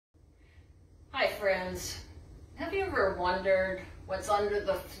Hi friends, have you ever wondered what's under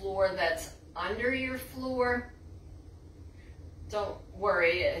the floor that's under your floor? Don't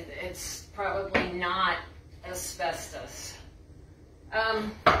worry, it's probably not asbestos.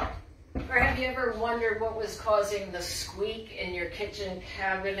 Or have you ever wondered what was causing the squeak in your kitchen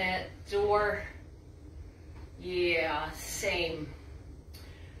cabinet door? Yeah, same.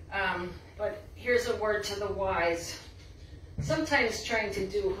 But here's a word to the wise. Sometimes trying to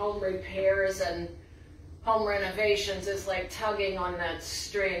do home repairs and home renovations is like tugging on that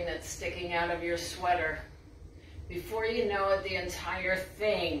string that's sticking out of your sweater. Before you know it, the entire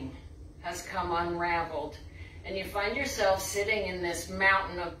thing has come unraveled, and you find yourself sitting in this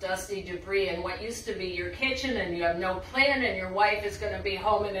mountain of dusty debris in what used to be your kitchen, and you have no plan, and your wife is going to be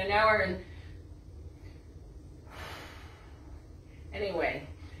home in an hour. And anyway,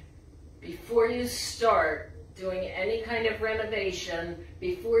 before you start doing any kind of renovation,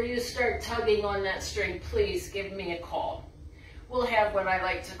 before you start tugging on that string, please give me a call. We'll have what I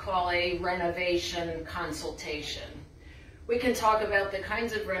like to call a renovation consultation. We can talk about the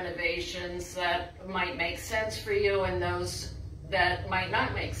kinds of renovations that might make sense for you and those that might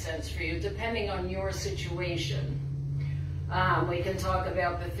not make sense for you, depending on your situation. We can talk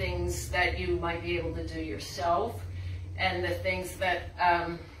about the things that you might be able to do yourself and the things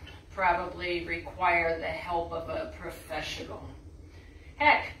that probably require the help of a professional.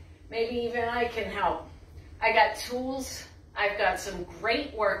 Heck, maybe even I can help. I got tools, I've got some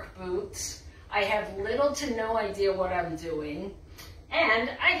great work boots, I have little to no idea what I'm doing, and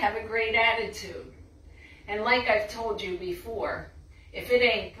I have a great attitude. And like I've told you before, if it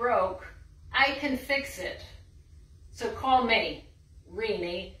ain't broke, I can fix it. So call me,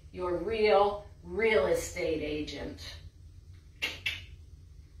 Renee, your real estate agent.